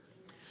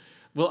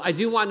Well, I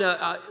do want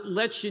to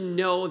let you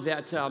know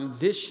that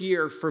this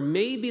year, for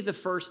maybe the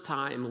first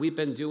time, we've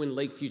been doing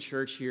Lakeview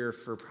Church here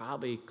for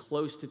probably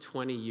close to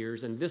 20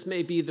 years, and this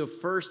may be the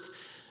first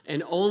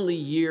and only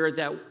year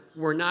that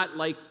we're not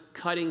like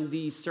cutting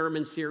the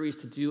sermon series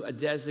to do a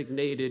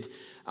designated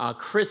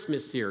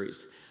Christmas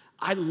series.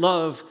 I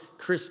love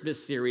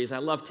Christmas series. I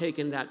love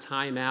taking that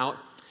time out.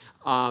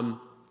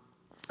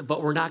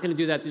 But we're not going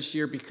to do that this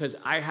year because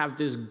I have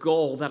this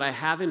goal that I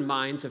have in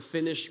mind to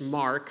finish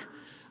Mark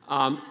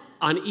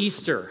on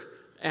Easter.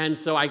 And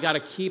so I got to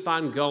keep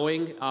on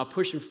going,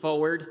 pushing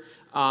forward.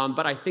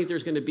 But I think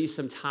there's going to be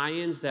some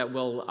tie-ins that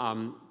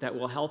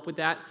will help with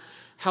that.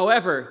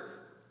 However,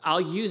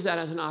 I'll use that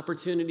as an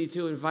opportunity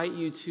to invite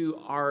you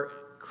to our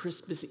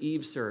Christmas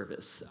Eve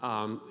service.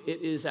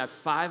 It is at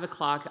 5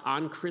 o'clock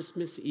on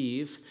Christmas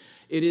Eve.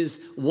 It is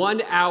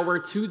 1 hour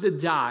to the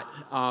dot.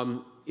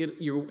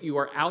 You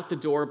are out the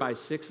door by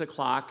 6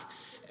 o'clock.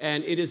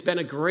 And it has been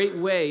a great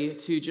way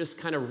to just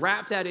kind of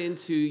wrap that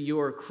into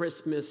your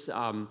Christmas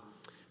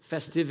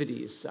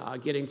festivities,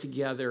 getting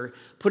together,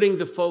 putting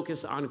the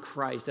focus on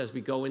Christ as we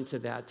go into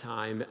that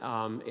time.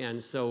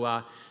 And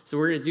so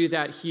we're going to do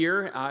that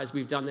here as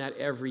we've done that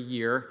every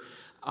year.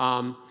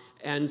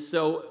 And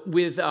so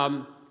with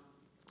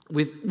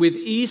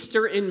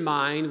Easter in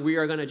mind, we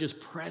are going to just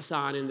press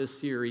on in the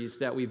series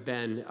that we've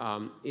been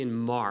in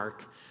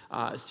Mark.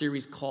 A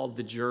series called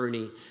The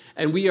Journey.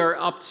 And we are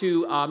up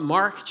to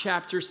Mark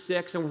chapter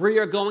 6, and we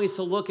are going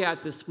to look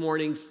at this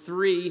morning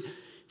 3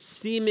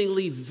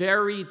 seemingly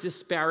very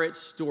disparate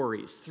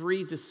stories,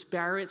 3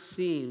 disparate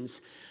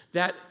scenes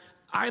that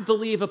I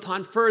believe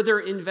upon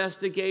further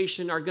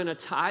investigation are going to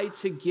tie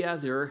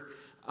together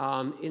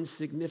in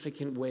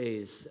significant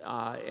ways.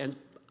 And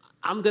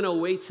I'm going to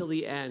wait till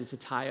the end to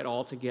tie it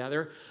all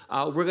together.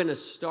 We're going to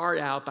start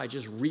out by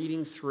just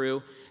reading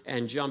through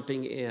and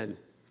jumping in.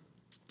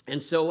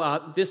 And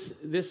so this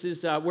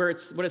is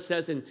what it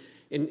says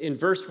in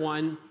verse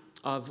 1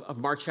 of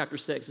Mark chapter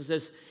 6. It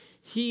says,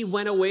 "He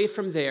went away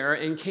from there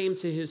and came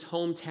to his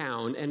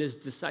hometown, and his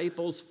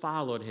disciples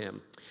followed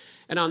him.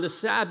 And on the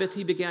Sabbath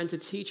he began to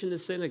teach in the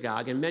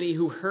synagogue, and many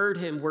who heard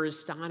him were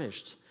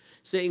astonished,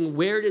 saying,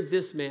 'Where did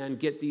this man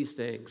get these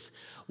things?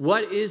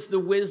 What is the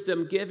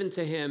wisdom given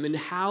to him, and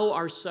how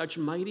are such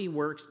mighty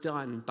works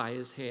done by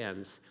his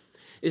hands?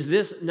 Is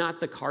this not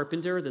the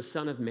carpenter, the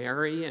son of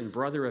Mary, and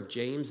brother of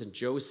James and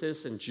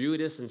Joseph and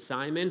Judas and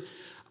Simon?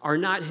 Are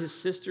not his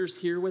sisters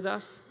here with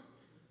us?'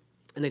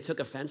 And they took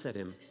offense at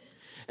him.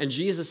 And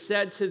Jesus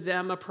said to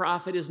them, 'A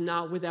prophet is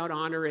not without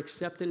honor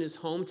except in his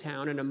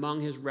hometown and among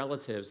his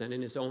relatives and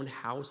in his own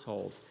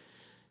household.'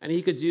 And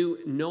he could do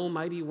no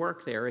mighty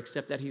work there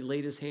except that he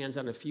laid his hands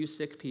on a few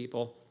sick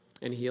people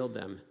and healed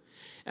them.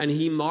 And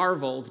he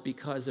marveled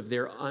because of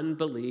their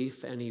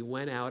unbelief, and he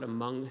went out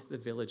among the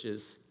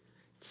villages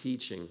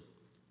teaching."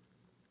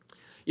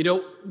 You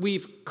know,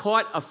 we've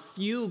caught a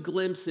few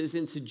glimpses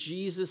into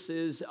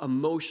Jesus'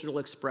 emotional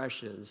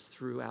expressions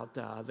throughout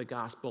the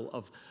Gospel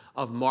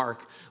of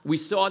Mark. We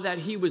saw that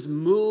he was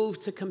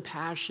moved to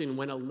compassion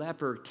when a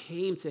leper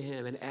came to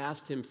him and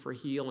asked him for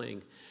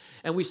healing.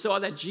 And we saw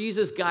that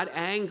Jesus got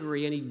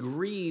angry and he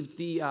grieved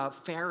the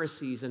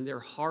Pharisees and their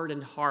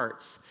hardened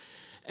hearts.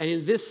 And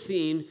in this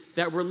scene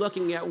that we're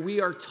looking at, we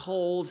are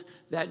told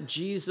that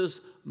Jesus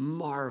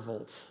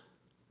marveled.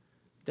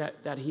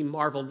 That he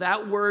marveled.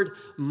 That word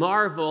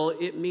marvel,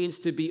 it means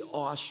to be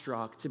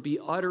awestruck, to be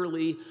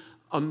utterly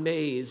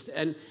amazed.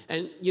 And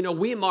you know,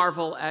 we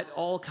marvel at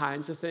all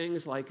kinds of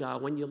things, like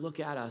when you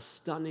look at a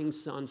stunning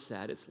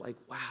sunset, it's like,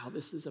 wow,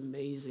 this is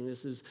amazing,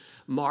 this is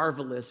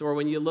marvelous. Or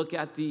when you look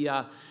at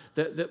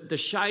the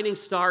shining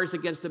stars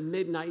against the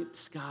midnight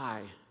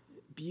sky,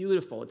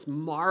 beautiful, it's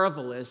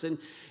marvelous. And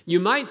you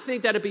might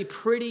think that it'd be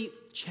pretty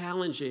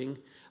challenging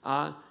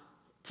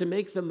to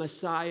make the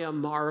Messiah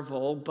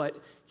marvel,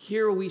 but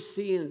here we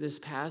see in this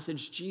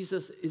passage,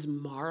 Jesus is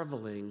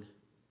marveling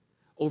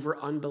over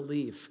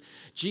unbelief.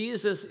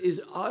 Jesus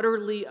is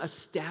utterly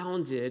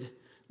astounded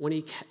when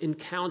he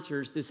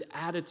encounters this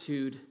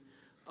attitude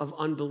of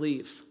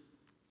unbelief.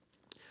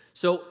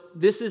 So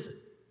this is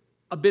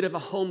a bit of a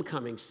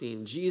homecoming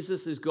scene.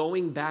 Jesus is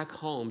going back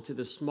home to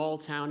the small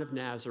town of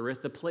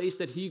Nazareth, the place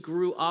that he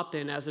grew up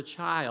in as a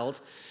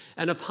child,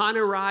 and upon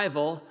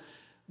arrival,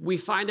 we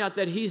find out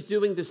that he's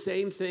doing the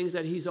same things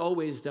that he's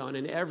always done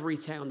in every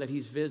town that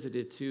he's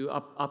visited to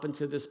up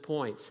until this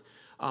point.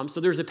 So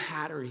there's a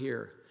pattern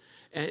here.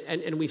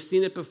 And we've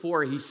seen it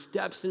before. He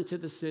steps into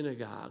the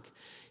synagogue.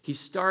 He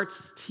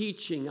starts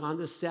teaching on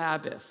the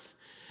Sabbath.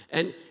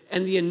 And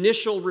the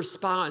initial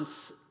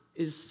response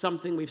is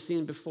something we've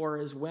seen before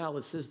as well.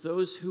 It says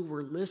those who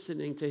were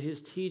listening to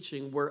his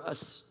teaching were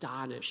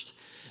astonished.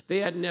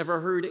 They had never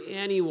heard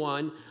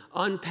anyone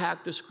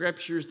unpack the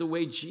scriptures the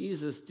way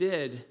Jesus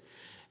did.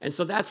 And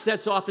so that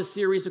sets off a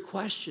series of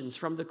questions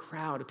from the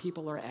crowd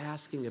people are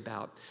asking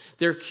about.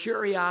 Their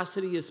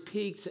curiosity is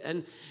piqued,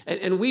 and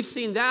we've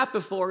seen that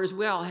before as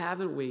well,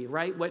 haven't we,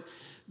 right? What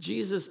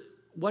Jesus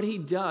what he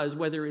does,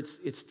 whether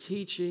it's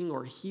teaching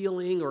or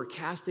healing or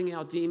casting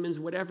out demons,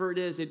 whatever it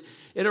is, it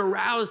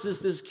arouses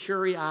this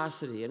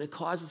curiosity, and it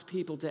causes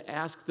people to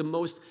ask the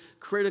most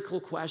critical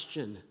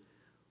question: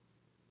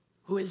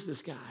 who is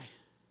this guy?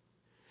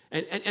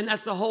 And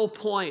that's the whole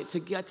point, to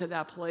get to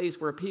that place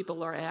where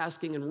people are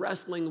asking and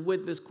wrestling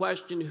with this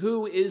question: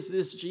 who is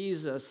this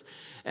Jesus?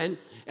 And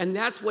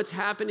that's what's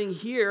happening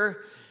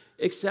here,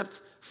 except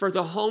for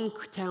the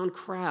hometown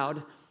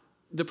crowd,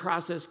 the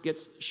process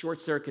gets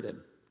short-circuited.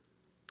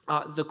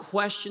 The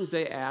questions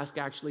they ask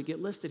actually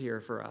get listed here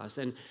for us.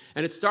 And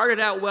it started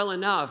out well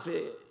enough.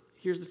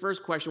 Here's the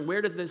first question: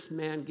 where did this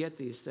man get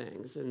these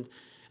things? And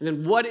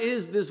then what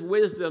is this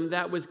wisdom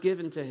that was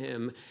given to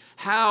him?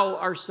 How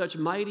are such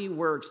mighty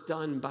works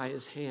done by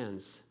his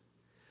hands?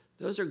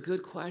 Those are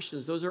good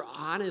questions. Those are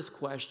honest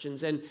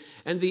questions. And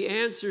the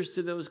answers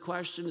to those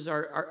questions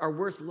are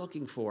worth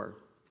looking for.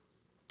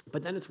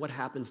 But then it's what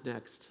happens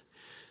next.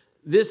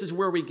 This is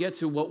where we get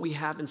to what we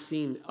haven't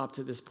seen up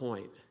to this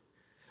point.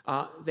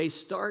 They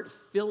start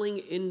filling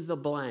in the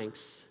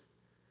blanks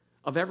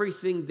of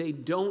everything they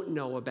don't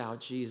know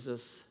about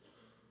Jesus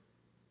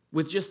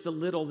with just the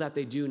little that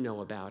they do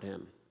know about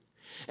him.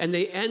 And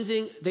they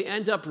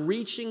end up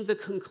reaching the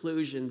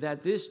conclusion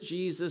that this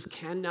Jesus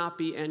cannot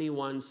be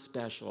anyone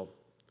special.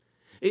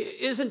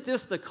 Isn't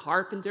this the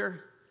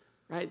carpenter,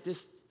 right?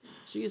 This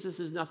Jesus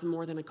is nothing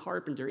more than a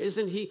carpenter.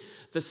 Isn't he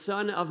the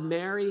son of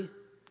Mary?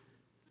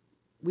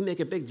 We make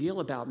a big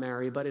deal about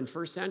Mary, but in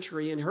first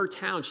century, in her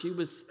town, she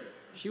was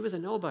a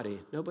nobody.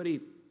 Nobody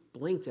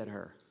blinked at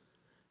her.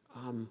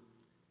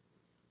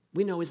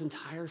 We know his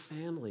entire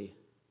family.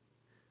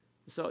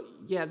 So,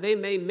 yeah, they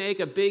may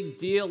make a big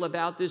deal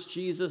about this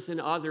Jesus in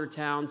other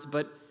towns,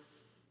 but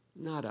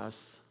not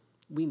us.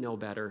 We know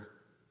better.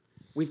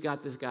 We've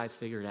got this guy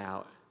figured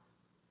out.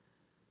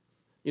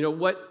 You know,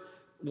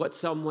 what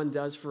someone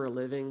does for a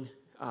living,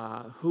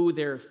 who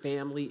their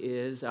family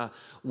is,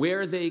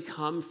 where they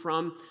come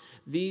from,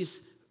 these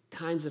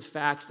kinds of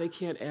facts, they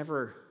can't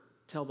ever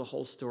tell the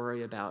whole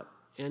story about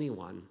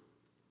anyone.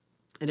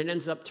 And it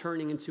ends up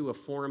turning into a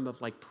form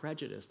of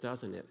prejudice,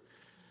 doesn't it?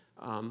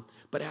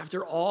 But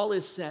after all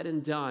is said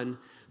and done,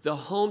 the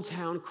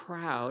hometown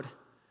crowd,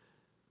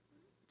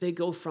 they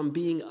go from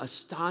being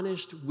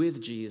astonished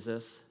with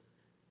Jesus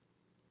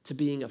to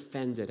being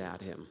offended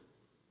at him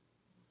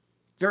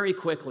very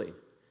quickly.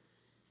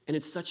 And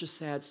it's such a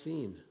sad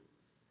scene.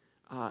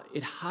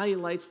 It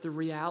highlights the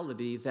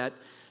reality that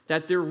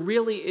there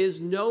really is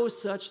no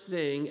such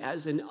thing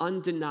as an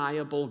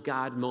undeniable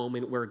God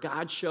moment where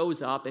God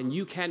shows up and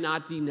you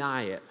cannot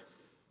deny it,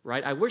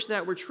 right? I wish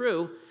that were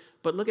true,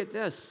 but look at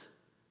this.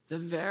 The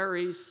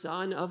very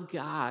Son of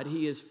God,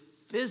 he is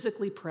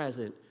physically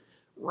present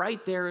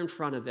right there in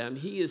front of them.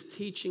 He is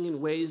teaching in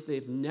ways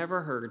they've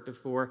never heard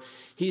before.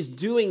 He's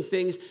doing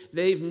things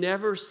they've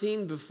never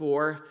seen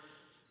before.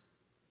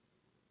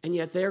 And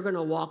yet they're going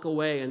to walk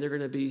away and they're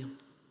going to be,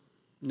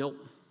 nope,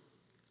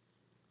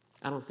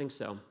 I don't think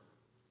so.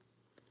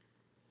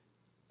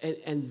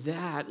 And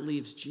that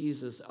leaves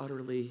Jesus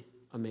utterly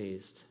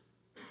amazed.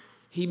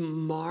 He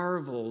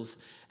marvels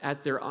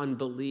at their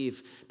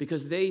unbelief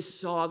because they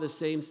saw the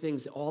same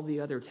things all the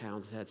other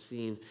towns had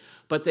seen,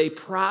 but they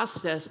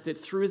processed it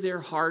through their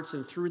hearts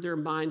and through their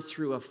minds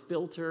through a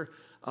filter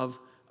of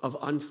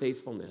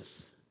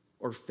unfaithfulness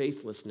or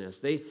faithlessness.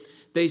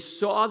 They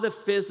saw the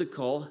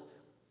physical,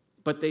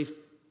 but they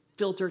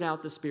filtered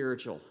out the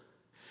spiritual.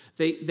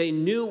 They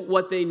knew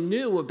what they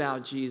knew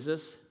about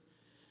Jesus,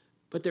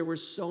 but there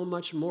was so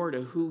much more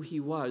to who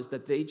he was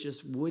that they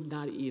just would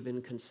not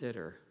even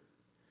consider.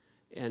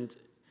 And,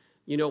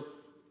 you know,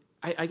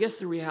 I guess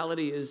the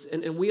reality is,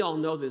 and we all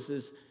know this,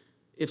 is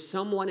if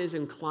someone is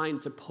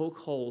inclined to poke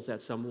holes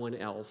at someone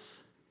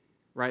else,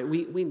 right,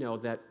 we know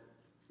that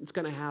it's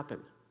going to happen.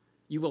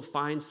 You will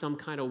find some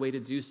kind of way to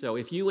do so.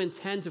 If you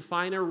intend to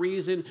find a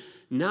reason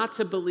not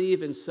to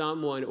believe in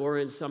someone or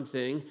in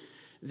something,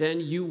 then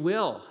you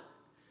will.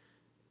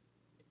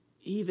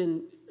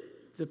 Even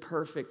the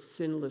perfect,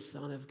 sinless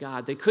Son of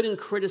God. They couldn't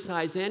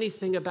criticize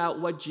anything about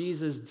what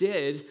Jesus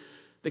did.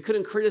 They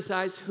couldn't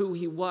criticize who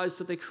he was,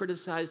 so they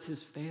criticized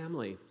his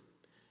family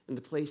and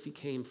the place he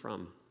came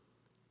from.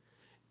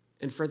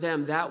 And for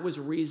them, that was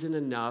reason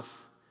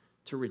enough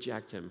to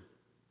reject him.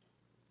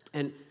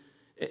 And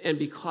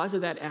because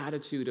of that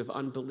attitude of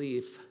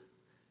unbelief,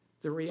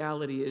 the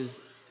reality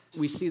is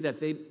we see that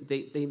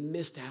they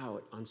missed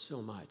out on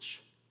so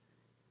much.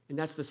 And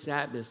that's the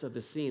sadness of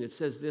the scene. It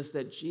says this,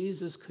 that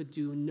Jesus could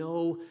do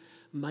no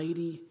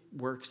mighty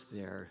works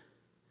there.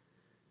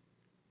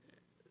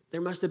 There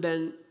must have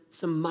been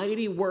some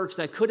mighty works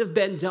that could have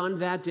been done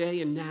that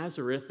day in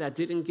Nazareth that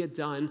didn't get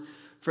done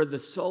for the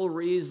sole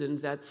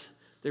reason that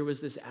there was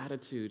this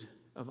attitude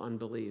of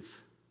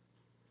unbelief.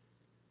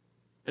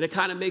 And it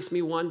kind of makes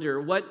me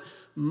wonder what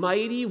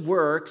mighty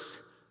works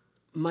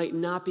might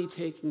not be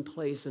taking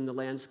place in the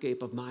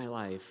landscape of my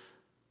life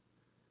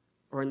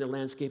or in the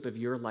landscape of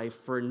your life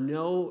for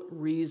no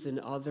reason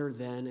other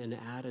than an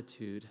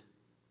attitude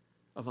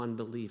of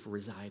unbelief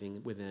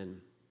residing within.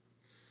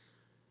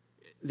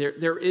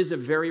 There is a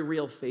very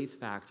real faith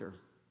factor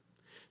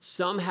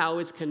Somehow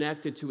it's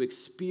connected to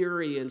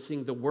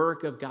experiencing the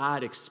work of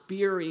God,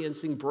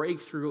 experiencing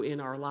breakthrough in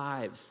our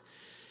lives.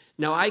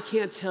 Now, I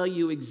can't tell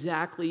you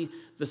exactly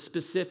the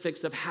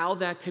specifics of how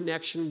that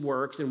connection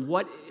works and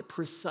what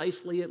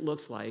precisely it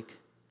looks like,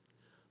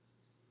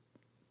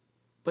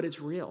 but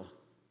it's real,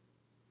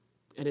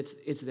 and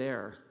it's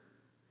there.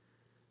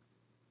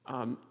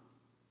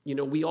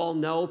 We all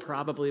know,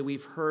 probably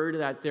we've heard,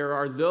 that there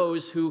are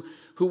those who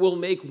will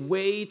make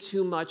way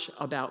too much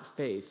about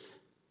faith.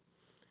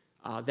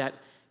 That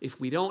if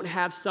we don't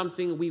have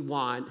something we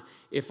want,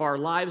 if our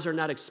lives are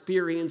not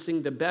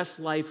experiencing the best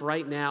life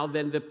right now,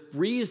 then the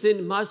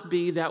reason must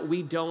be that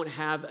we don't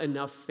have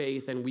enough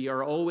faith, and we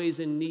are always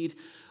in need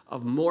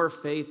of more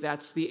faith.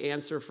 That's the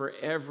answer for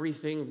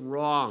everything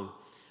wrong.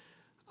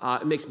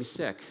 It makes me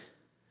sick,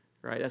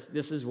 right?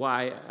 This is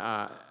why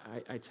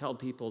I tell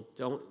people,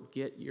 don't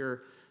get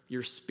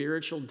your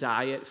spiritual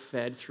diet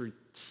fed through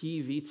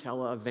TV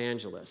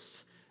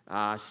televangelists.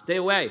 Stay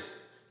away.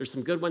 There's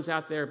some good ones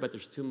out there, but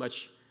there's too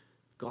much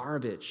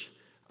garbage.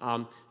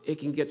 It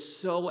can get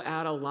so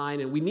out of line,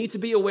 and we need to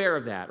be aware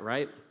of that,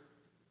 right?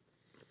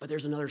 But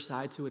there's another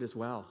side to it as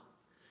well.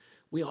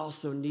 We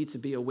also need to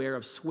be aware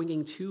of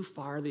swinging too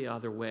far the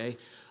other way,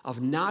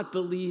 of not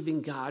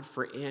believing God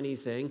for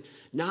anything,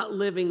 not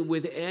living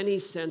with any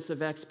sense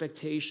of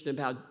expectation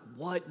about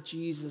what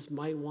Jesus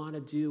might want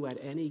to do at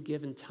any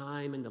given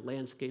time in the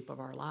landscape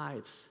of our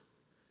lives.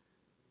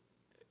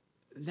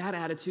 That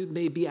attitude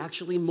may be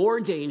actually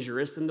more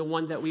dangerous than the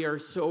one that we are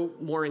so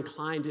more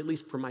inclined, at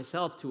least for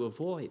myself, to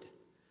avoid.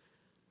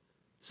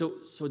 So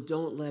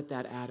don't let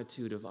that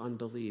attitude of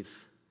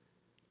unbelief,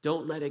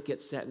 don't let it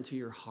get set into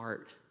your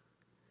heart.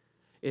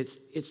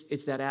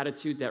 It's that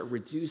attitude that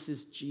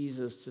reduces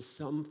Jesus to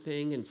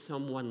something and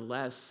someone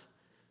less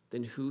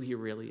than who he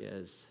really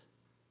is.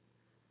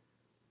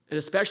 And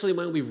especially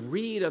when we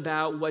read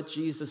about what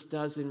Jesus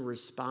does in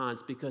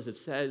response, because it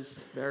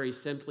says very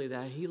simply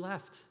that he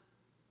left.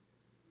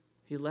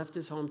 He left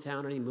his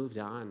hometown and he moved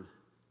on.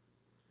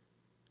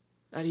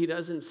 That he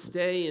doesn't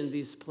stay in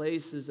these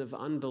places of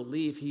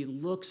unbelief. He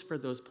looks for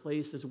those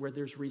places where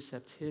there's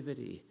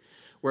receptivity,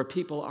 where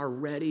people are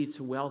ready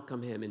to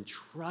welcome him and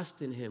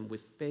trust in him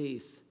with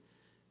faith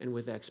and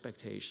with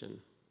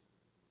expectation.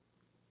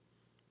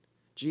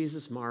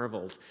 Jesus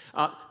marveled.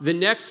 The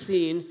next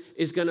scene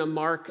is going to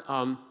mark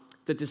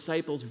the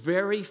disciples'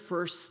 very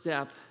first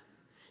step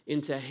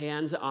into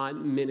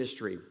hands-on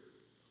ministry.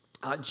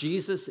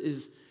 Jesus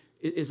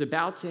is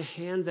about to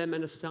hand them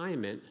an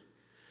assignment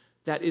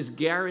that is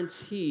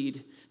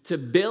guaranteed to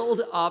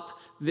build up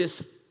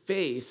this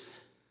faith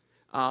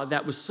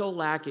that was so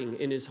lacking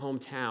in his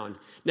hometown.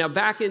 Now,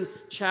 back in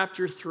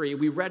chapter 3,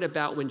 we read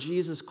about when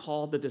Jesus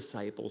called the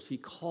disciples. He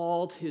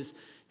called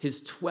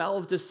his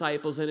 12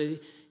 disciples, and he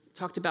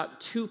talked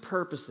about two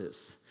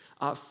purposes.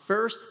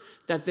 First,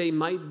 that they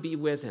might be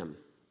with him.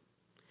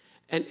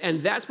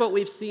 And that's what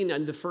we've seen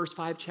in the first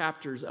 5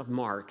 chapters of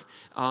Mark.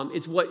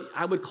 It's what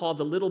I would call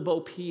the little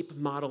Bo Peep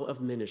model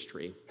of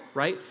ministry,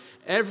 right?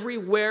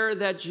 Everywhere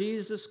that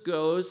Jesus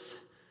goes,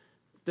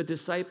 the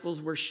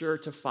disciples were sure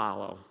to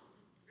follow.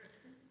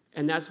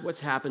 And that's what's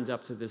happened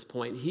up to this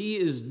point. He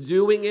is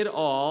doing it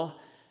all,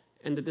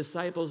 and the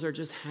disciples are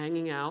just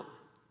hanging out,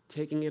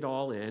 taking it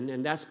all in.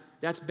 And that's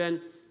been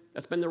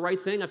the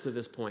right thing up to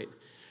this point.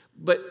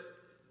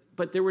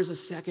 But there was a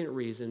second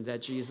reason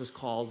that Jesus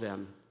called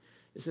them.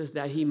 It says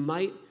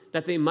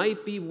that they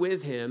might be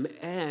with him,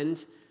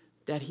 and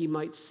that he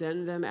might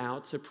send them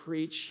out to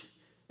preach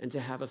and to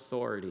have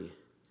authority,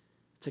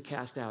 to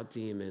cast out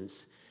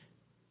demons.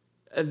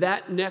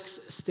 That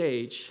next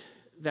stage,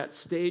 that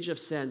stage of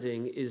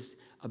sending, is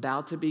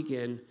about to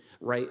begin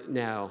right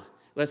now.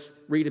 Let's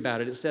read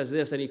about it. It says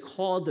this: and he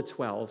called the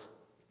 12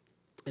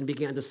 and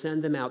began to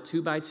send them out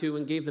 2 by 2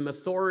 and gave them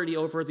authority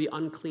over the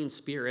unclean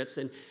spirits.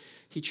 And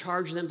he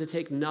charged them to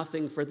take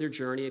nothing for their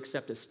journey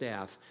except a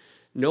staff.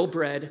 No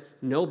bread,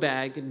 no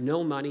bag,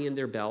 no money in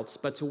their belts,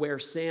 but to wear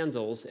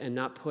sandals and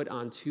not put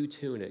on 2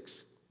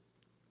 tunics.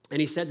 And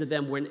he said to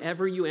them,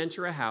 whenever you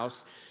enter a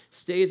house,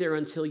 stay there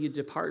until you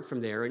depart from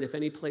there. And if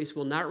any place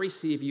will not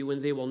receive you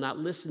and they will not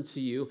listen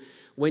to you,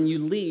 when you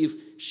leave,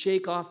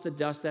 shake off the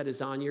dust that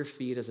is on your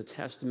feet as a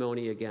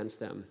testimony against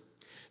them.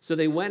 So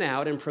they went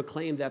out and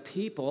proclaimed that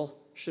people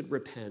should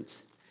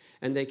repent.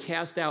 And they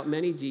cast out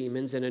many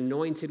demons and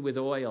anointed with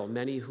oil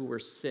many who were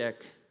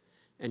sick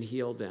and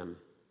healed them.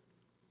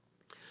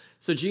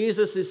 So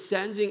Jesus is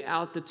sending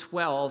out the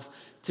 12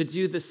 to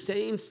do the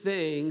same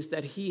things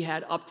that he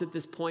had up to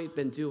this point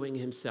been doing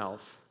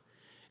himself.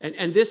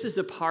 And this is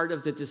a part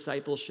of the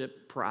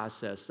discipleship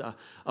process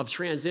of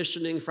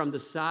transitioning from the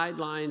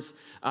sidelines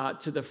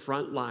to the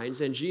front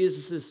lines. And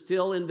Jesus is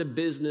still in the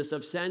business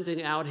of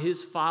sending out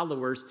his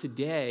followers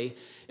today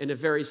in a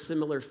very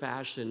similar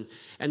fashion.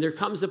 And there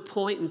comes a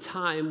point in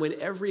time when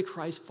every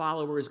Christ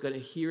follower is going to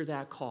hear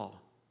that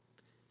call.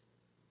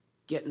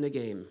 Get in the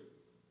game.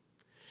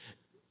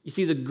 You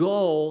see, the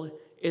goal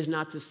is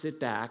not to sit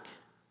back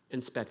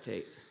and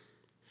spectate.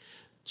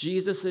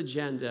 Jesus'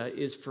 agenda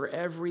is for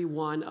every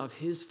one of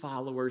his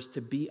followers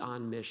to be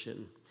on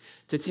mission.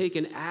 to take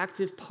an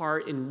active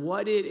part in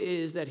what it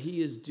is that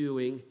he is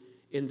doing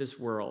in this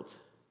world.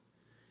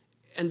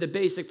 And the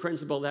basic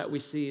principle that we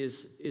see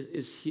is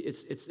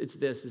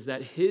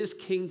that his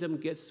kingdom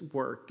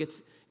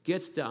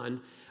gets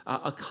done,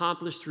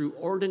 accomplished through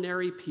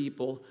ordinary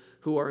people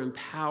who are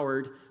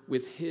empowered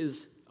with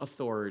his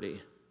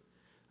authority.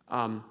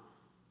 And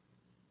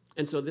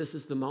so this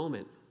is the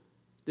moment.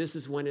 This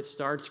is when it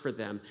starts for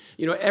them.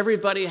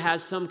 Everybody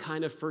has some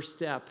kind of first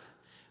step.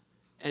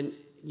 And,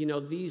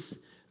 these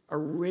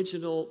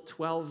original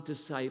 12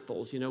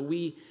 disciples,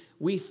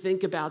 we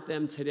think about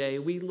them today.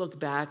 We look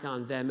back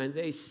on them, and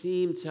they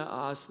seem to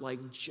us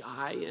like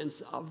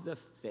giants of the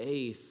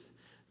faith.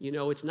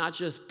 It's not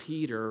just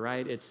Peter,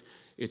 right? It's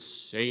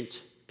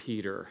Saint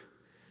Peter.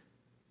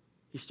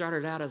 He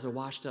started out as a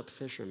washed-up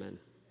fisherman,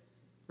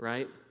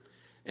 right?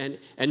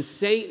 And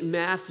Saint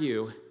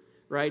Matthew,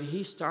 right?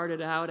 He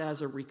started out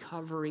as a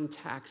recovering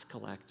tax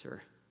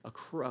collector, a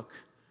crook,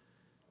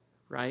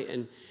 right?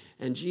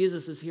 And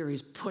Jesus is here.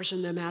 He's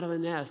pushing them out of the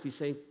nest. He's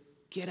saying,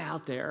 get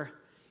out there.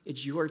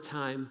 It's your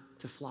time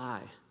to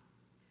fly.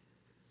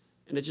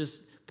 And it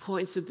just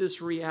points at this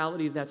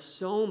reality that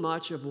so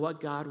much of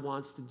what God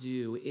wants to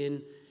do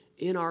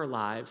in our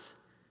lives,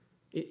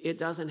 it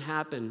doesn't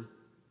happen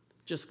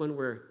just when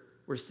we're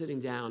sitting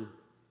down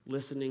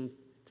listening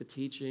to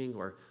teaching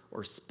or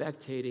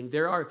spectating.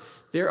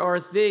 There are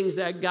things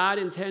that God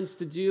intends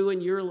to do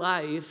in your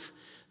life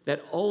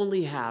that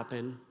only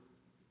happen,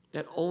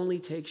 that only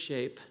take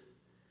shape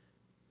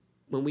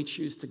when we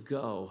choose to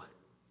go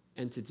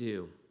and to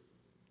do.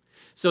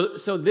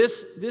 So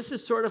this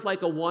is sort of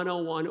like a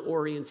 101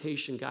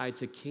 orientation guide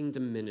to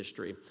kingdom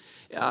ministry.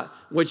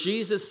 What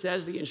Jesus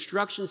says, the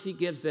instructions he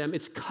gives them,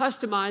 it's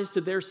customized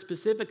to their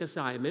specific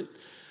assignment,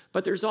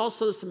 but there's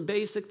also some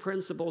basic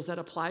principles that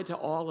apply to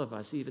all of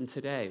us even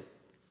today.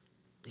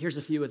 Here's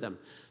a few of them.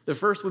 The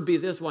first would be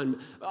this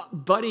one,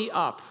 buddy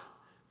up,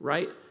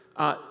 right?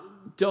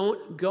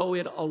 Don't go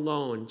it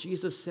alone.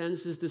 Jesus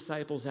sends his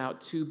disciples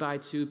out 2 by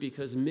 2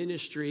 because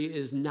ministry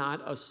is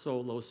not a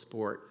solo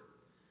sport.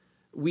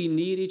 We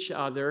need each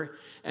other,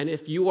 and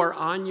if you are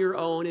on your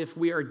own, if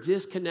we are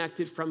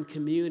disconnected from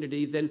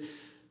community, then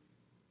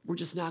we're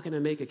just not going to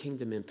make a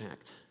kingdom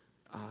impact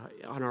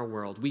on our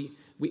world. We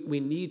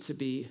need to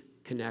be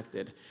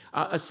connected.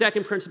 A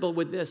second principle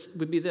would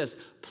be this: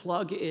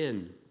 plug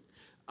in.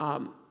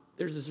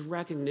 There's this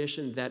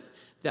recognition that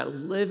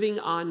living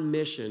on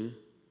mission,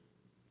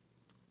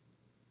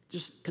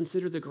 just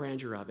consider the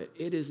grandeur of it.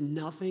 It is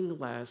nothing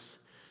less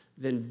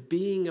than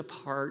being a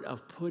part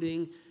of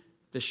putting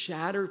the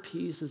shattered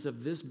pieces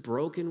of this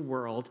broken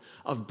world,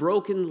 of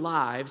broken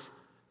lives,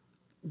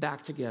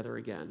 back together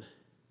again.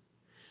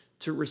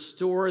 To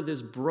restore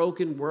this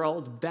broken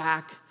world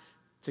back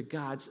to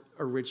God's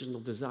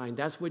original design.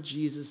 That's what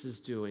Jesus is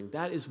doing.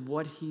 That is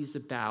what he's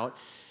about.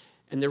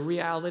 And the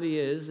reality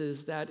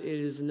is that it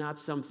is not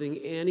something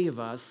any of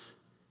us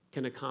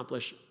can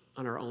accomplish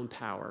on our own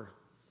power,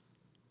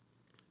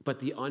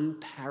 but the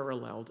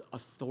unparalleled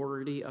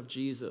authority of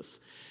Jesus.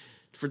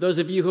 For those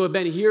of you who have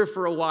been here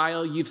for a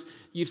while, you've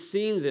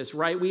seen this,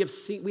 right? We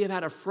have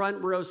had a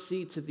front row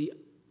seat to the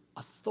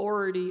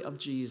authority of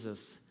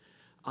Jesus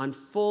on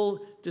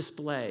full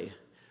display.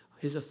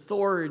 His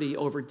authority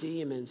over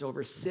demons,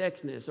 over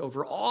sickness,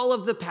 over all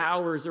of the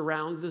powers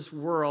around this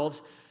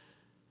world.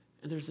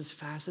 And there's this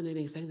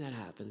fascinating thing that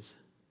happens.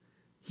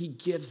 He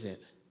gives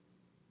it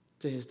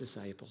to his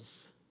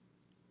disciples.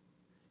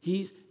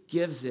 He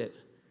gives it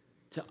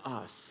to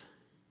us.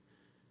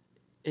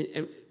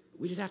 And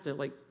we just have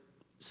to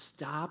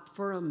stop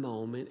for a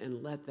moment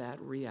and let that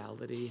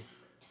reality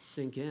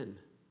sink in,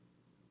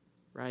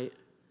 right?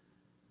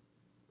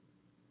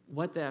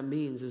 What that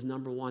means is,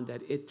 number one,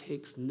 that it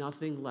takes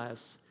nothing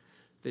less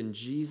than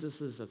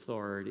Jesus'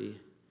 authority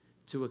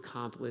to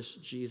accomplish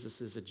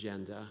Jesus'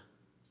 agenda.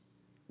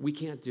 We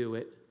can't do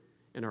it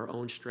in our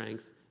own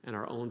strength and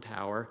our own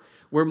power.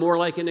 We're more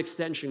like an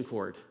extension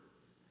cord,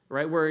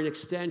 right? We're an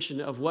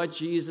extension of what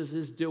Jesus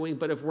is doing,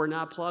 but if we're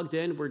not plugged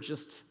in, we're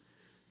just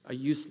a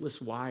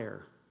useless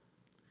wire.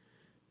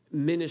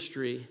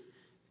 Ministry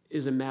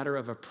is a matter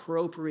of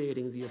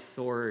appropriating the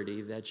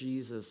authority that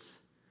Jesus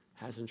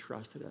has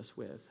entrusted us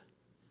with.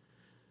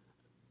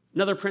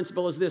 Another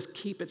principle is this: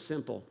 keep it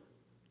simple.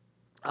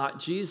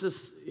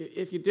 Jesus,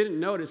 if you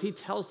didn't notice, he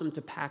tells them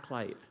to pack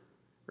light,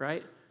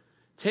 right?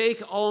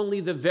 Take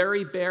only the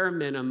very bare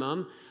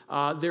minimum.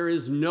 There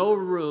is no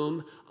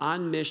room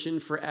on mission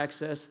for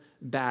excess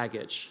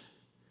baggage.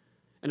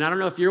 And I don't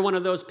know if you're one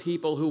of those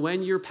people who,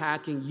 when you're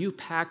packing, you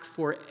pack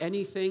for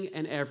anything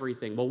and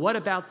everything. Well, what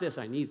about this?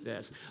 I need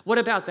this. What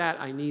about that?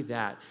 I need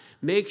that.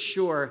 Make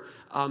sure,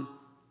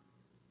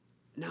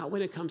 not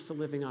when it comes to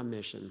living on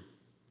mission.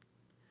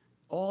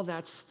 All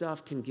that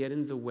stuff can get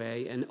in the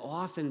way, and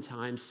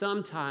oftentimes,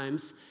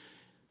 sometimes,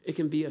 it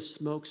can be a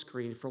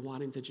smokescreen for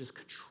wanting to just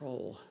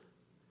control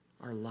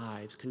our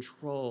lives,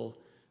 control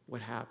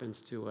what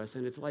happens to us.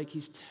 And it's like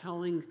he's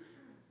telling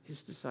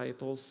his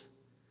disciples,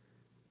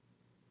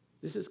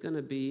 this is going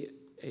to be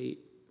a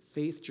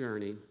faith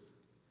journey,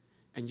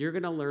 and you're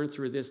going to learn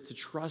through this to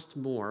trust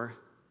more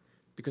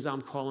because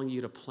I'm calling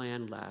you to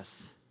plan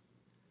less.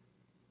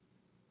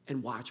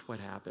 And watch what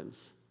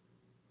happens.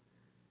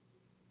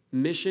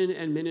 Mission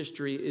and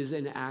ministry is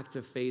an act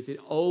of faith. It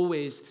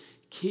always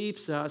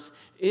keeps us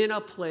in a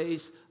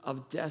place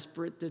of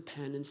desperate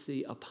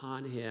dependency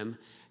upon him,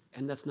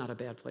 and that's not a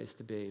bad place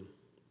to be.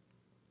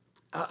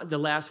 The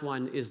last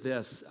one is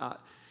this.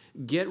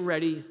 Get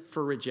ready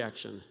for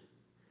rejection,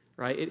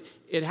 right?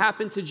 It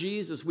happened to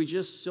Jesus. We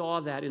just saw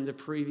that in the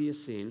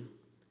previous scene.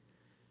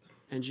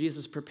 And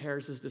Jesus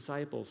prepares his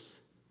disciples.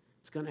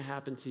 It's going to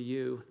happen to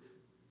you.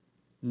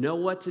 Know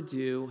what to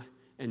do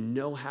and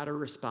know how to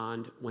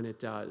respond when it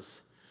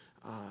does.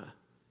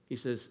 He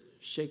says,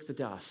 shake the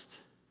dust.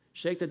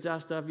 Shake the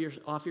dust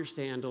off your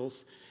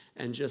sandals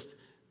and just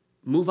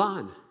move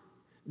on.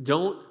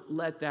 Don't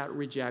let that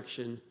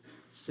rejection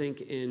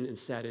sink in and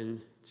set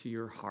into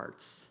your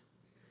hearts.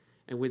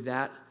 And with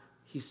that,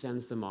 he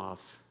sends them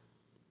off.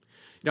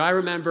 I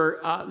remember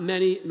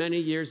many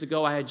years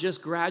ago, I had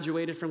just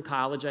graduated from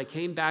college. I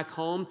came back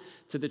home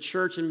to the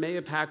church in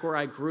Mahopac where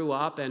I grew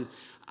up, and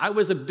I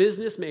was a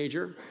business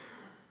major.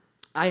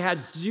 I had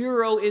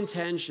zero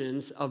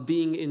intentions of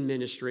being in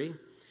ministry.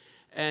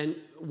 And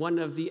one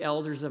of the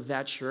elders of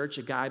that church,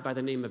 a guy by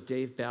the name of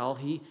Dave Bell,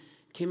 he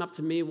came up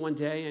to me one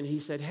day and he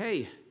said,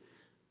 "Hey,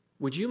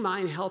 would you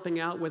mind helping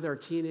out with our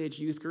teenage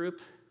youth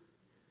group?"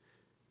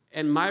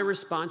 And my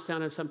response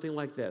sounded something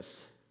like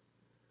this.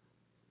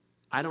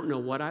 I don't know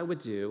what I would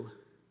do.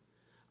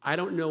 I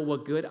don't know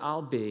what good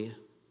I'll be.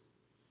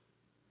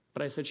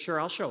 But I said,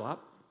 sure, I'll show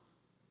up.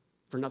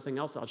 For nothing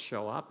else, I'll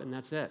show up, and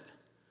that's it.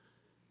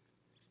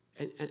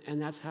 And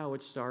that's how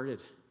it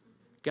started.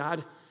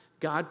 God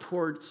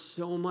poured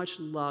so much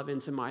love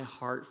into my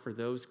heart for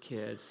those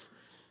kids,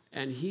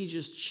 and he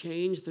just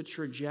changed the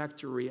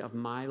trajectory of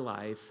my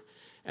life,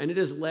 and it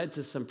has led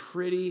to some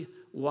pretty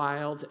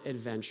wild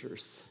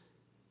adventures.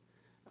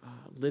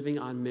 Living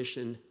on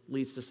mission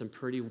leads to some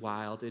pretty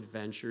wild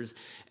adventures.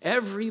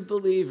 Every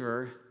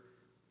believer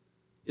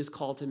is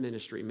called to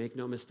ministry, make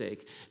no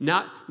mistake.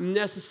 Not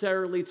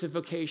necessarily to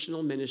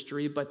vocational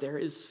ministry, but there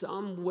is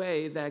some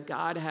way that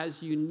God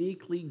has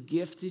uniquely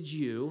gifted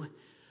you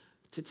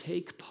to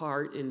take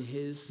part in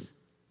his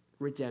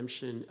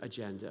redemption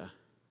agenda.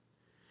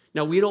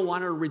 Now, we don't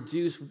want to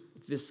reduce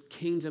this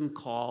kingdom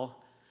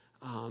call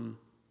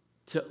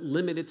to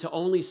limit it to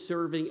only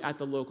serving at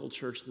the local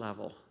church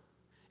level.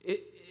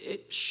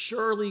 It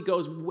surely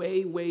goes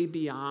way, way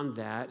beyond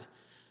that,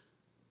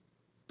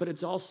 but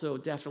it's also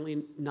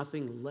definitely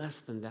nothing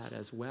less than that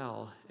as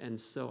well. And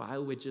so I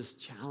would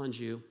just challenge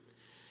you,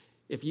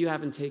 if you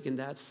haven't taken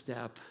that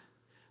step,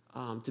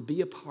 to be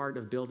a part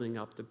of building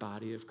up the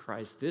body of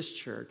Christ. This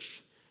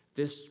church,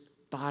 this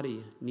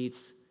body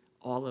needs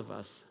all of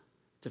us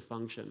to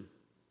function.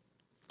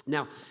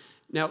 Now,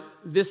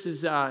 this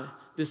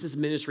is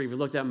ministry. We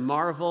looked at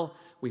Marvel.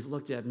 We've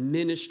looked at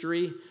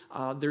ministry.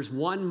 There's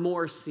one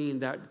more scene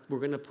that we're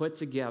going to put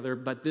together,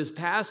 but this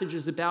passage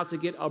is about to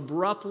get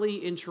abruptly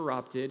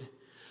interrupted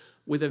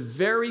with a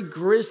very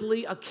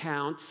grisly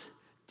account,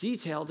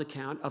 detailed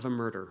account of a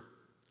murder.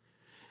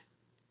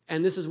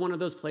 And this is one of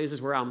those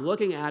places where I'm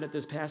looking at it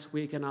this past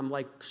week and I'm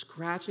like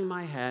scratching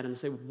my head and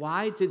say,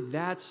 why did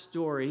that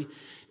story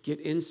get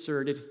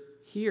inserted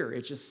here?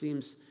 It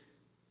seems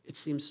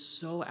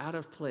so out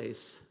of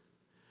place.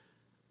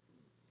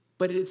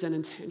 But it's an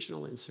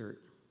intentional insert.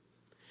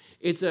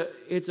 It's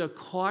a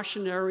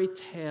cautionary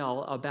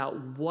tale about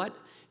what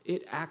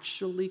it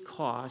actually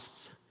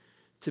costs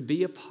to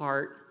be a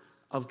part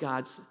of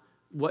God's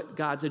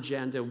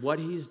agenda, what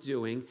he's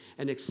doing,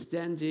 and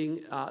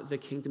extending the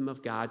kingdom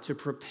of God to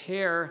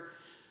prepare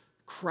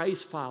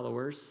Christ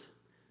followers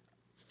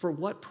for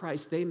what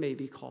price they may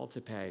be called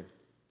to pay.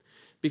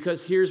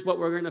 Because here's what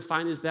we're going to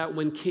find is that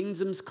when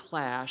kingdoms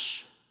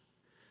clash,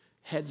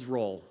 heads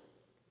roll.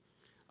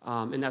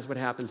 And that's what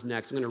happens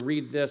next. I'm going to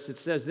read this. It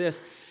says this: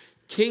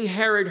 King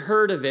Herod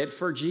heard of it,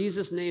 for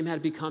Jesus' name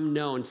had become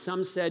known.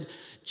 Some said,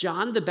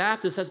 John the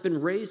Baptist has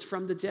been raised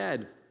from the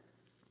dead.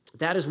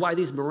 That is why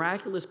these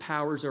miraculous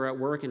powers are at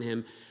work in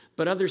him.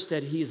 But others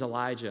said he is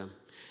Elijah.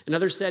 And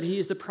others said he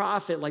is the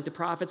prophet, like the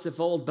prophets of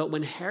old. But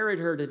when Herod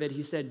heard of it,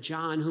 he said,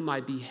 John, whom I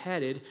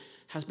beheaded,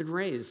 has been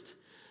raised.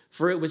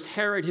 For it was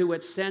Herod who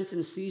had sent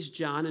and seized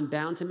John and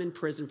bound him in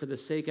prison for the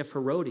sake of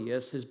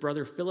Herodias, his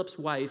brother Philip's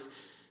wife,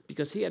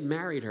 because he had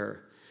married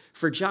her.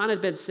 For John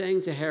had been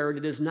saying to Herod,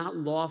 it is not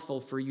lawful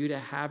for you to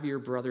have your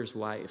brother's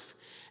wife.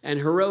 And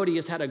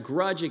Herodias had a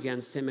grudge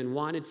against him and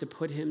wanted to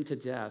put him to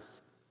death.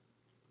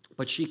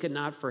 But she could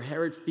not, for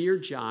Herod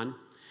feared John,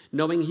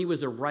 knowing he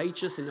was a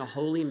righteous and a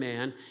holy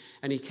man,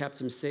 and he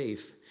kept him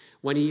safe.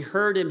 When he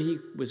heard him, he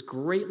was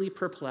greatly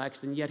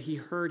perplexed, and yet he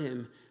heard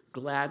him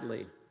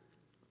gladly.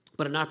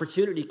 But an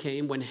opportunity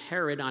came when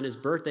Herod, on his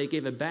birthday,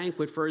 gave a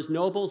banquet for his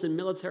nobles and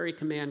military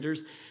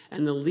commanders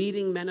and the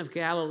leading men of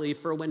Galilee.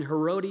 For when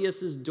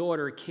Herodias'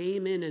 daughter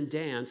came in and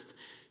danced,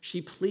 she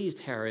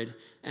pleased Herod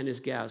and his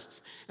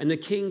guests. And the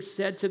king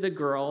said to the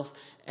girl,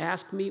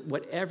 ask me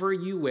whatever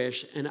you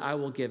wish, and I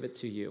will give it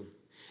to you.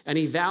 And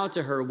he vowed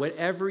to her,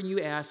 whatever you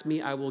ask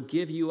me, I will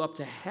give you up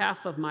to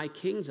half of my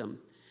kingdom.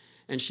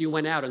 And she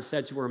went out and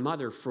said to her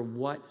mother, "For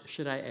what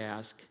should I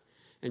ask?"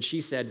 And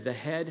she said, "The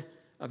head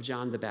of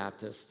John the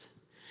Baptist."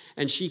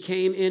 And she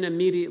came in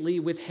immediately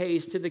with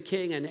haste to the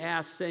king and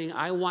asked, saying,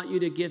 "I want you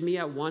to give me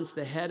at once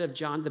the head of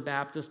John the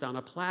Baptist on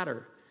a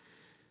platter."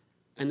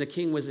 And the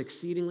king was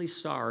exceedingly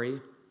sorry,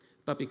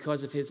 but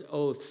because of his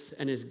oaths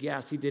and his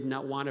guests, he did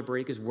not want to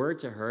break his word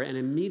to her. And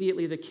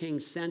immediately the king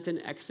sent an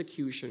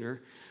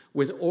executioner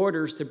with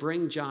orders to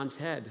bring John's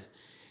head.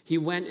 He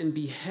went and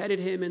beheaded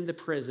him in the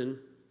prison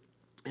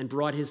and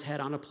brought his head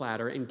on a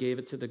platter and gave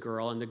it to the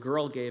girl, and the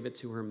girl gave it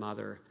to her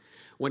mother.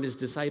 When his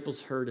disciples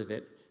heard of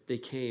it, they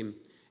came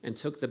and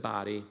took the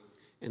body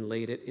and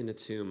laid it in a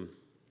tomb.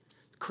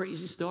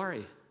 Crazy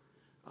story.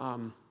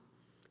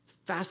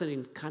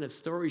 Fascinating kind of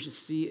stories you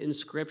see in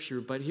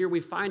Scripture. But here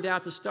we find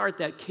out to start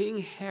that King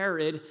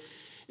Herod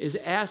is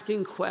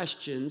asking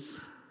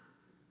questions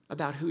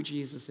about who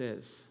Jesus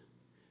is.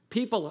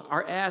 People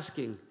are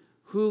asking,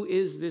 who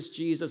is this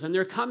Jesus? And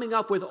they're coming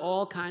up with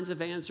all kinds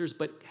of answers,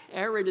 but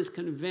Herod is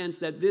convinced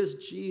that this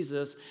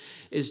Jesus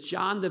is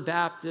John the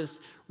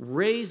Baptist,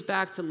 raised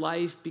back to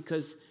life,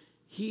 because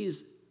he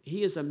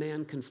is a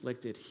man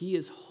conflicted. He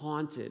is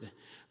haunted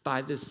by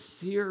this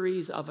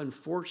series of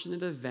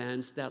unfortunate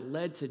events that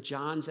led to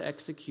John's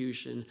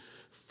execution,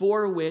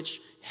 for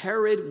which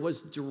Herod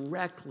was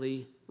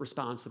directly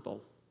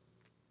responsible.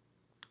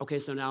 Okay,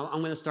 so now I'm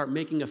going to start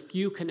making a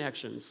few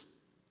connections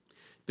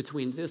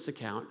between this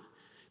account,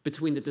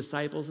 between the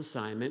disciples'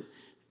 assignment,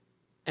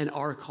 and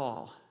our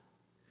call.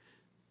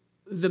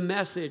 The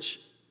message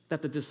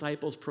that the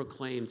disciples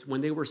proclaimed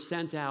when they were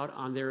sent out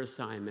on their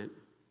assignment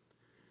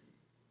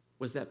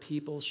was that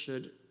people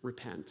should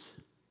repent.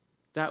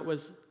 That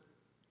was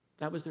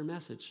their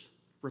message,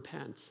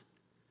 repent.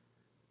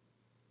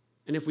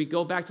 And if we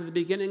go back to the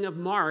beginning of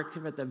Mark,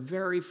 at the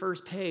very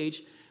first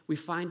page, we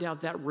find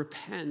out that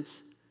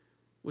repent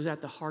was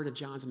at the heart of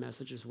John's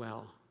message as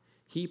well.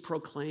 He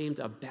proclaimed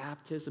a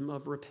baptism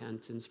of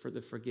repentance for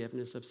the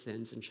forgiveness of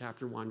sins in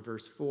chapter 1,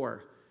 verse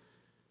 4.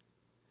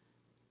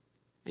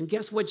 And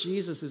guess what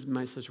Jesus'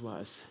 message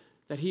was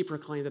that he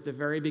proclaimed at the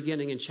very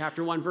beginning in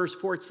chapter 1, verse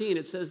 14?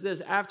 It says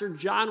this: after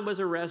John was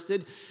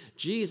arrested,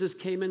 Jesus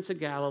came into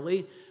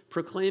Galilee,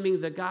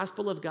 proclaiming the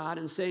gospel of God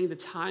and saying, the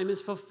time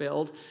is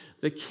fulfilled,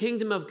 the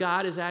kingdom of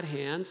God is at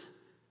hand.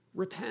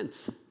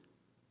 Repent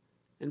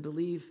and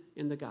believe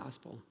in the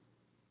gospel.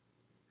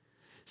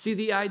 See,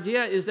 the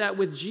idea is that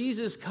with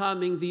Jesus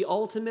coming, the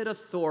ultimate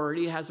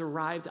authority has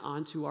arrived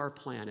onto our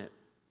planet.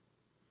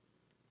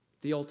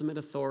 The ultimate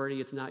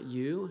authority, it's not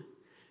you,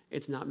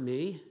 it's not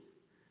me,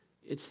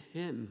 it's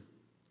him.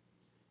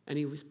 And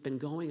he's been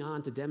going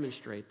on to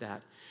demonstrate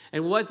that.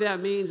 And what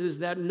that means is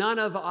that none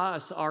of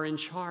us are in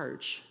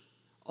charge.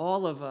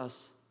 All of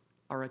us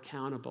are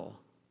accountable.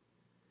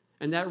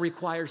 And that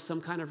requires some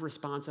kind of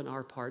response on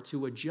our part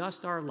to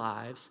adjust our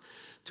lives,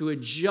 to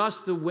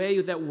adjust the way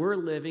that we're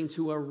living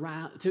to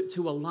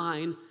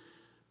align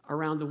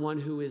around the one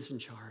who is in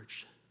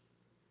charge.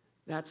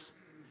 That's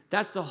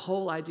the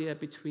whole idea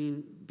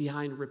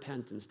behind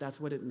repentance. That's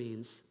what it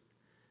means.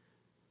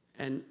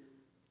 And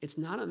it's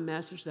not a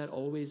message that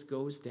always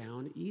goes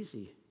down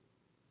easy.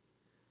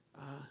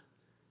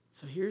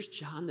 So here's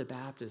John the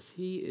Baptist.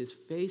 He is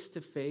face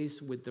to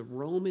face with the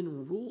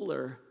Roman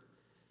ruler,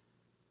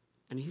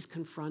 and he's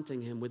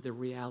confronting him with the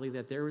reality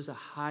that there is a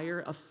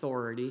higher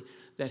authority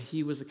that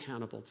he was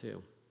accountable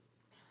to.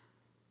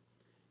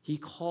 He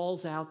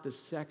calls out the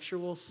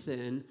sexual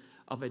sin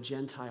of a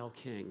Gentile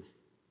king.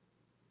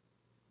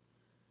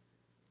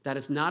 That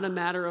it's not a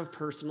matter of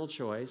personal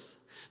choice,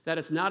 that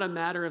it's not a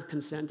matter of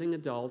consenting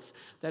adults,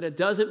 that it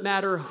doesn't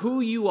matter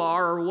who you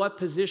are or what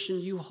position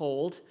you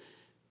hold,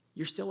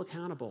 you're still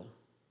accountable.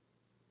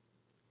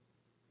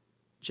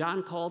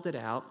 John called it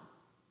out,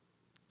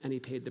 and he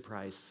paid the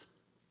price.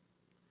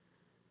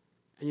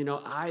 And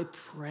I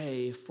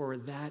pray for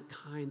that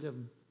kind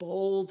of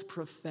bold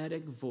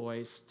prophetic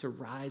voice to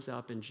rise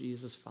up in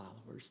Jesus'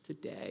 followers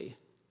today,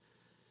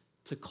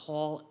 to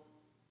call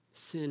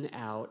sin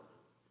out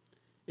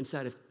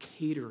instead of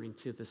catering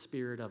to the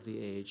spirit of the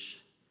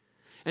age.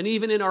 And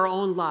even in our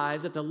own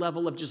lives, at the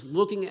level of just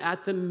looking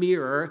at the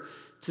mirror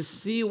to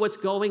see what's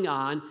going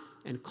on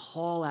and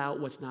call out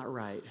what's not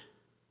right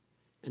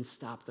and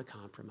stop the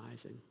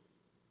compromising.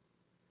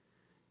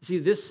 See,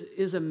 this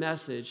is a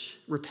message,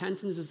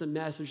 repentance is a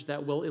message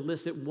that will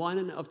elicit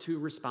one of two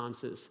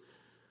responses.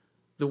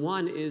 The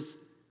one is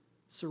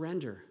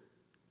surrender,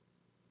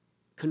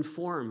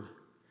 conform,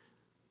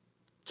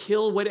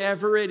 kill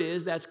whatever it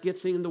is that's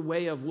getting in the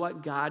way of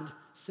what God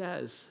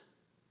says.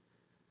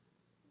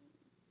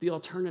 The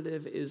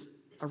alternative is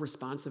a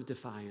response of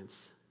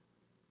defiance.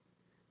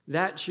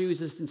 That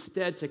chooses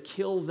instead to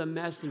kill the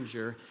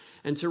messenger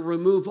and to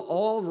remove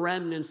all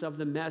remnants of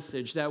the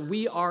message that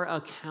we are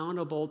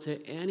accountable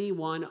to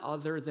anyone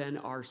other than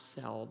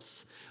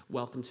ourselves.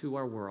 Welcome to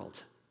our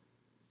world.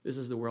 This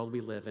is the world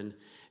we live in,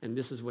 and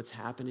this is what's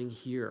happening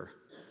here.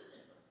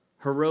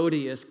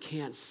 Herodias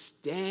can't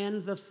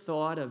stand the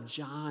thought of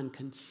John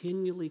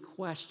continually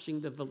questioning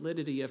the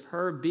validity of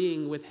her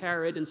being with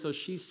Herod, and so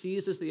she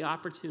seizes the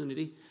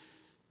opportunity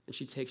and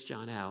she takes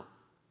John out.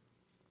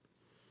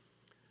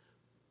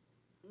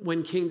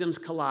 When kingdoms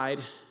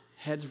collide,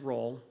 heads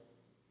roll,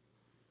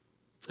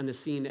 and the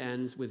scene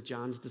ends with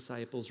John's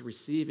disciples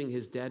receiving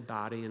his dead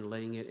body and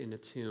laying it in a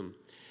tomb.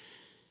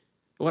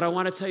 What I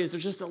want to tell you is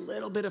there's just a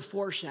little bit of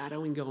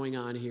foreshadowing going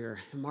on here.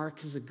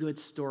 Mark is a good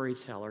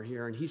storyteller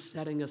here, and he's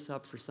setting us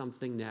up for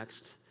something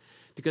next.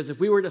 Because if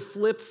we were to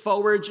flip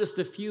forward just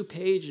a few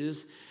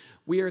pages,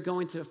 we are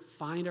going to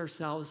find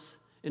ourselves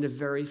in a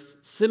very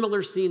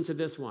similar scene to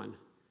this one.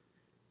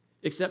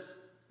 Except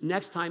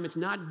next time it's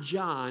not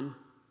John,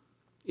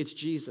 it's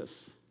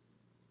Jesus.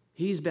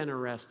 He's been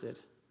arrested.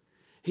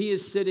 He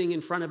is sitting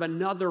in front of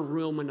another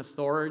Roman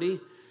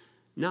authority,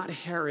 not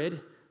Herod.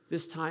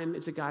 This time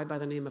it's a guy by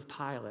the name of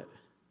Pilate.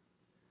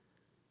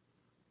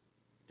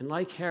 And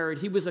like Herod,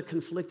 he was a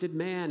conflicted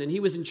man, and he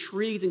was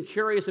intrigued and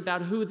curious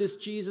about who this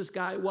Jesus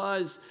guy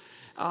was.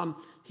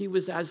 He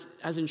was as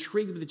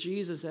intrigued with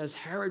Jesus as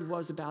Herod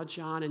was about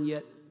John, and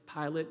yet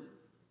Pilate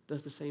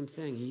does the same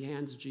thing. He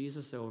hands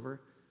Jesus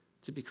over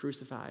to be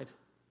crucified.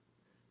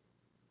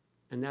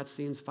 And that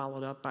scene's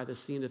followed up by the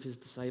scene of his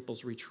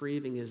disciples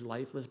retrieving his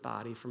lifeless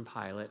body from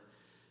Pilate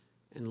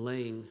and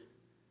laying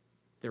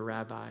their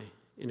rabbi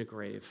in a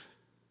grave.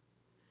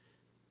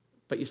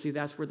 But you see,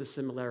 that's where the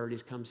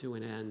similarities come to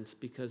an end,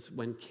 because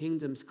when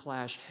kingdoms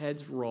clash,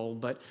 heads roll,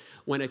 but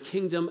when a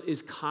kingdom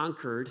is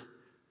conquered,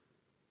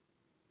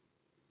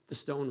 the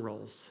stone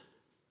rolls.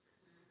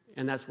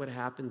 And that's what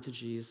happened to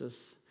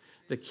Jesus.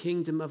 The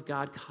kingdom of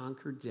God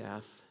conquered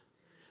death,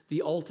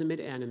 the ultimate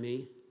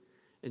enemy,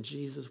 and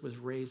Jesus was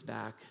raised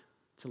back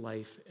to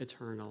life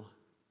eternal.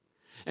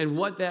 And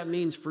what that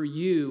means for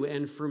you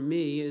and for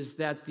me is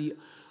that the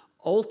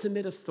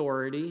ultimate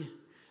authority,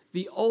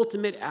 the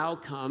ultimate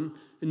outcome,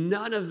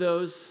 none of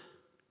those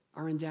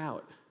are in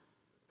doubt.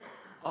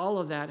 All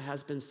of that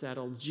has been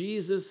settled.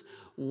 Jesus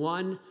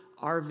won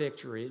our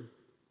victory,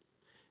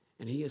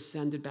 and he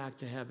ascended back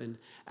to heaven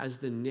as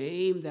the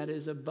name that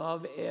is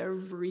above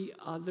every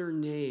other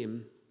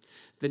name,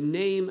 the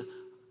name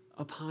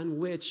upon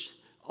which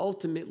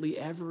ultimately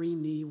every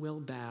knee will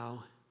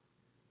bow,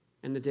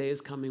 and the day is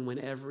coming when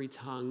every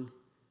tongue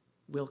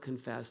will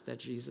confess that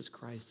Jesus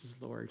Christ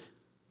is Lord.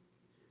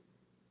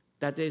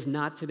 That day is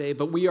not today,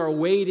 but we are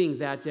awaiting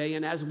that day,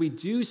 and as we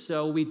do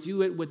so, we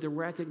do it with the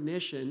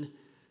recognition,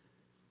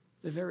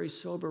 the very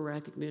sober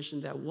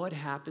recognition that what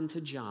happened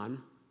to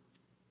John,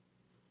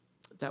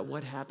 that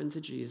what happened to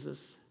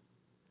Jesus,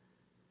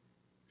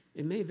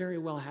 it may very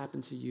well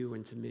happen to you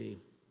and to me,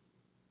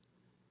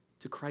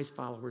 to Christ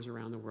followers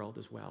around the world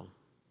as well.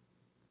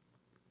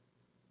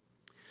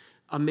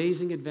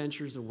 Amazing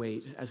adventures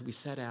await as we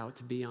set out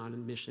to be on a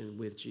mission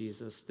with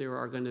Jesus. There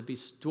are going to be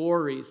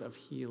stories of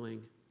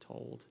healing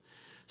told,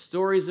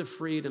 stories of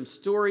freedom,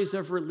 stories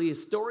of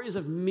release, stories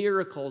of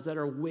miracles that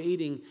are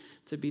waiting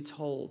to be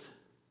told.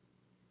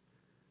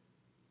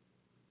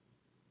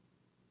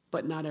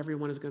 But not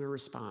everyone is going to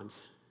respond.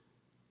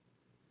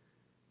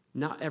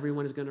 Not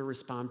everyone is going to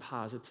respond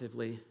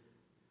positively.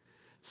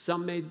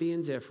 Some may be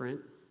indifferent,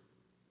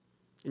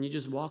 and you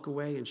just walk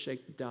away and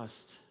shake the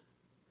dust.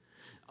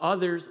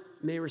 Others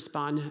may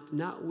respond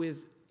not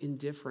with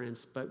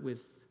indifference, but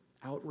with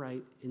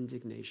outright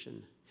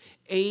indignation,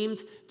 aimed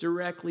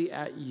directly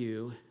at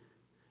you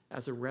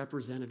as a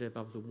representative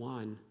of the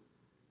one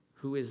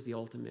who is the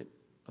ultimate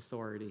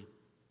authority.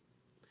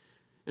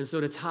 And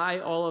so to tie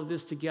all of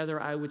this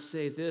together, I would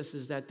say this,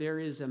 is that there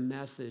is a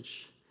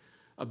message,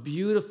 a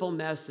beautiful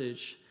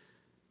message,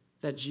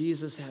 that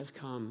Jesus has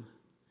come,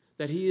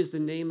 that he is the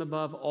name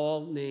above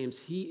all names.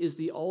 He is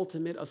the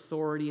ultimate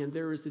authority, and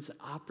there is this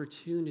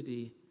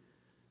opportunity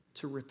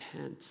to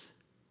repent,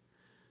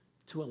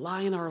 to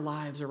align our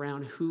lives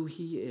around who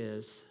he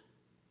is.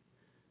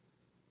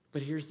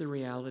 But here's the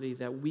reality,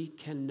 that we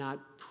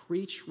cannot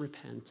preach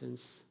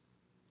repentance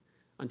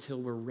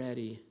until we're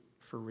ready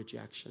for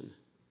rejection.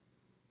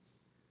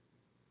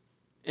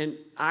 And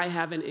I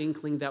have an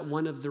inkling that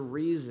one of the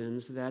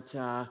reasons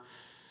that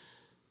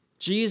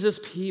Jesus'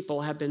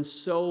 people have been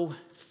so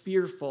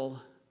fearful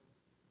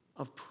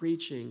of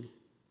preaching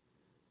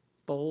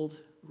bold,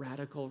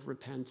 radical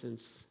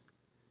repentance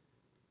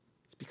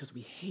is because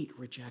we hate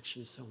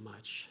rejection so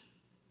much.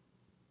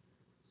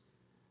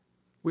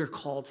 We're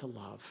called to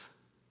love.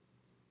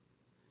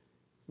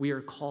 We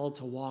are called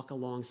to walk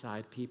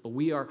alongside people.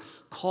 We are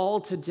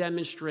called to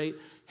demonstrate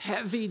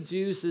heavy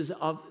doses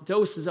of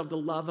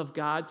the love of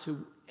God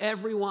to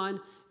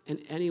everyone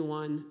and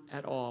anyone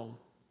at all.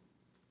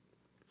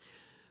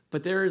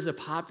 But there is a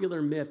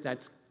popular myth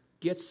that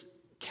gets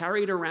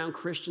carried around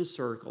Christian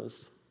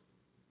circles.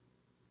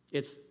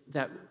 It's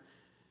that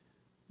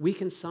we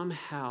can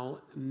somehow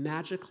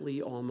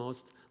magically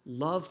almost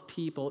love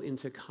people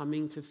into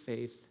coming to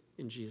faith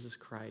in Jesus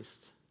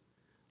Christ.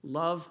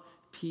 Love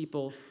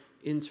people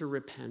into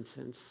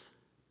repentance.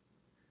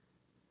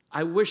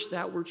 I wish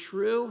that were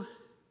true.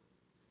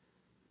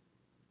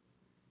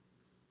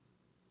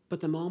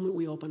 But the moment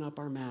we open up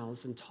our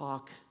mouths and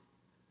talk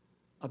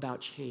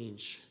about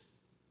change,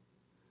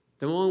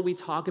 the moment we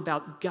talk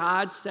about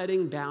God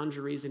setting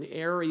boundaries in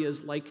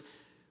areas like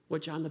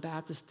what John the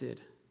Baptist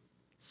did,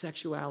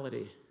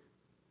 sexuality,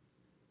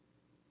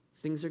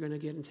 things are going to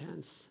get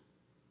intense.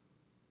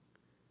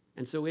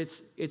 And so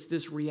it's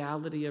this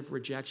reality of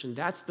rejection.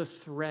 That's the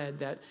thread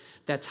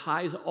that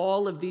ties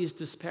all of these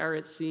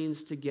disparate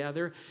scenes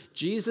together.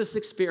 Jesus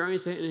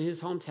experienced it in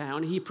his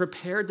hometown. He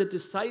prepared the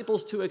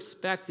disciples to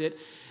expect it.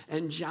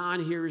 And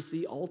John here is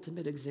the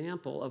ultimate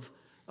example of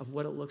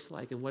what it looks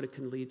like and what it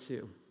can lead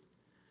to.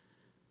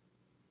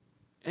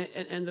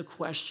 And the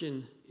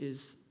question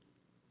is,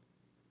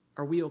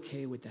 are we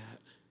okay with that?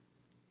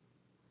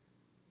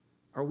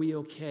 Are we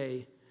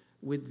okay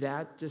with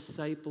that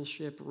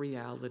discipleship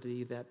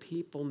reality that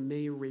people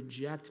may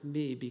reject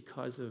me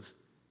because of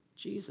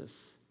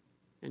Jesus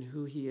and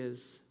who he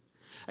is?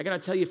 I got to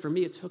tell you, for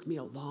me, it took me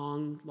a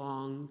long,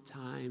 long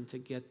time to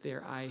get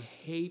there. I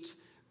hate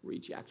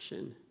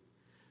rejection.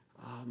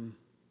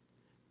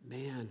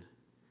 Man,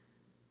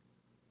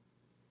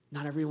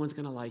 not everyone's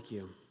going to like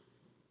you.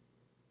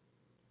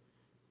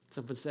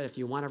 Someone said, if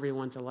you want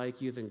everyone to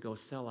like you, then go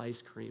sell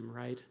ice cream,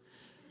 right?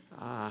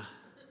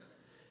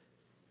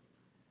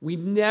 We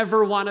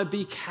never want to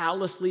be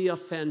callously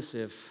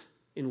offensive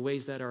in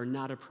ways that are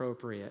not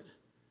appropriate.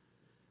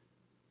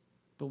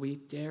 But we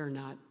dare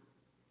not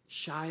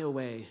shy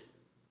away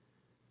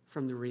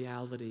from the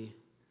reality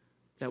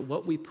that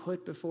what we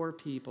put before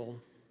people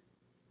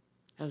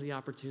has the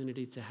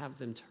opportunity to have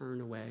them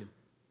turn away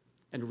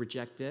and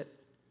reject it,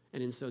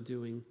 and in so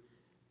doing,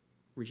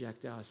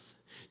 reject us.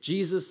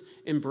 Jesus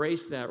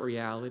embraced that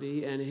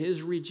reality, and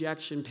his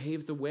rejection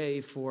paved the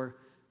way for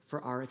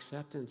our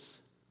acceptance.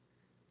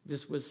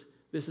 This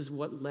is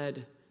what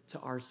led to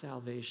our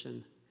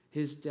salvation,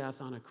 his death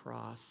on a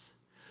cross.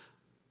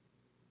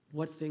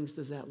 What things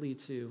does that lead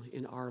to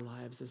in our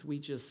lives as we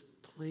just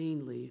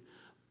plainly,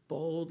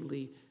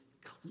 boldly,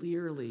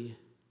 clearly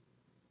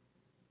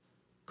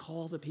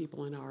call the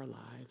people in our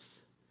lives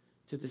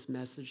to this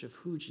message of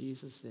who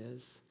Jesus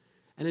is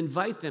and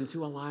invite them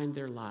to align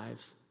their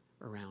lives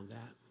around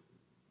that?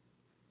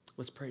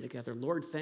 Let's pray together. Lord, thank